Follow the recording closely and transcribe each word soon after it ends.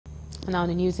Now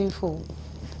the news in full.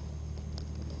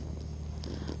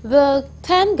 The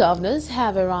 10 governors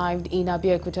have arrived in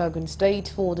Abeokuta, Ogun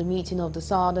State for the meeting of the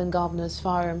Southern Governors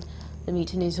Forum. The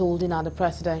meeting is holding at the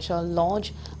Presidential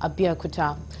Lodge,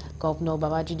 Abeokuta. Governor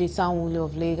Babajide Sanwo-Olu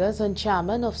of Lagos and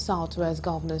Chairman of Southwest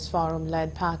Governors Forum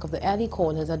led pack of the early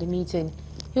callers at the meeting.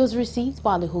 He was received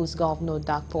by the host governor,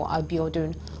 Dapo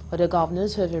Abiodun. Other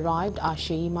governors who have arrived are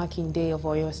Seyi Makinde of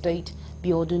Oyo State,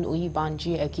 Biodun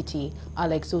Oyibanji Ekiti,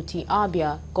 Alex Oti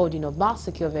Abia, Godwin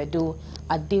Obaseki of Edo,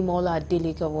 Ademola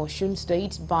Adeleke of Osun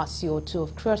State, Basi Otu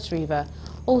of Cross River.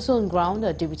 Also on ground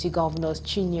are Deputy Governors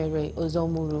Chinyere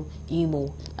Ozomuru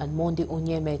Imo and Monde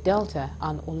Onyeme Delta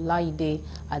and Olaide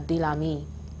Adelami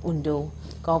Undo.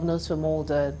 Governors from all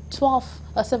the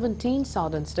 17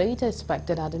 southern states are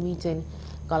expected at the meeting.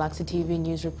 Galaxy TV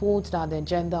News reports that the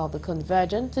agenda of the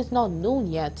convergence is not known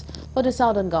yet, but the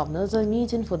southern governors are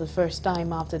meeting for the first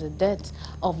time after the death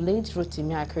of late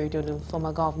Rotimi Akeredolu,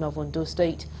 former governor of Ondo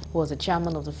State, who was the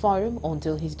chairman of the forum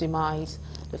until his demise.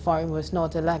 The forum was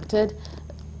not elected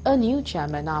a new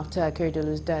chairman after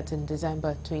Akeredolu's death in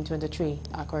December 2023.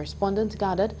 Our correspondent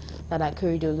gathered that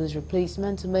Akeredolu's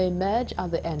replacement may emerge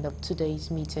at the end of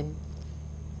today's meeting.